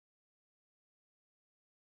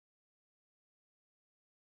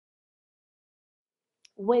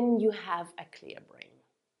when you have a clear brain,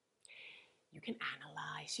 you can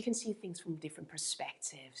analyze, you can see things from different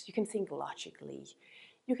perspectives, you can think logically,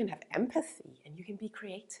 you can have empathy, and you can be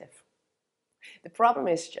creative. The problem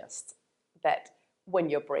is just that when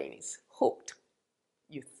your brain is hooked,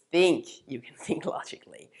 you think you can think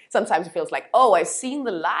logically. Sometimes it feels like, oh, I've seen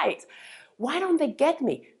the light. Why don't they get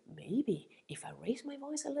me? Maybe if I raise my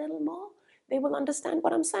voice a little more, they will understand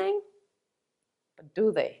what I'm saying. But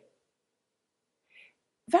do they?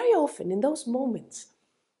 Very often in those moments,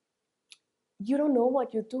 you don't know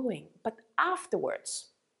what you're doing, but afterwards,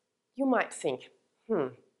 you might think,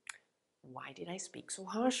 why did I speak so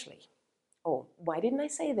harshly? Or why didn't I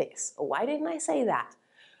say this? Or why didn't I say that?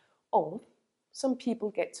 Or some people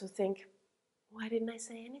get to think, why didn't I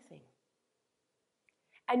say anything?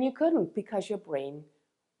 And you couldn't because your brain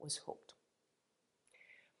was hooked.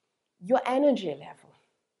 Your energy level,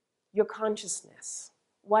 your consciousness,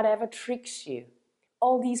 whatever tricks you,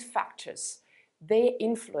 all these factors, they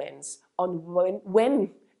influence on when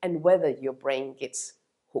and whether your brain gets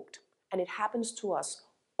hooked. And it happens to us,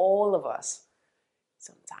 all of us,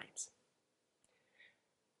 sometimes.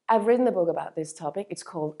 I've written a book about this topic. It's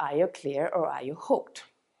called Are You Clear or Are You Hooked?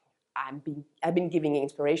 I've been giving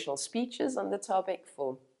inspirational speeches on the topic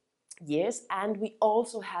for years, and we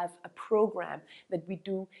also have a program that we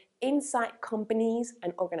do inside companies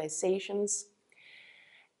and organizations,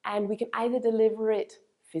 and we can either deliver it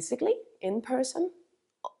physically, in person,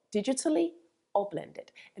 digitally, or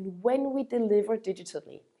blended. And when we deliver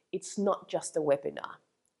digitally, it's not just a webinar.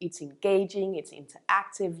 It's engaging, it's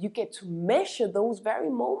interactive. You get to measure those very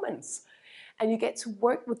moments, and you get to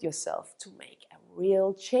work with yourself to make a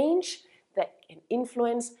real change that can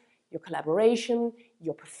influence your collaboration,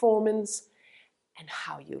 your performance, and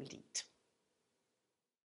how you lead.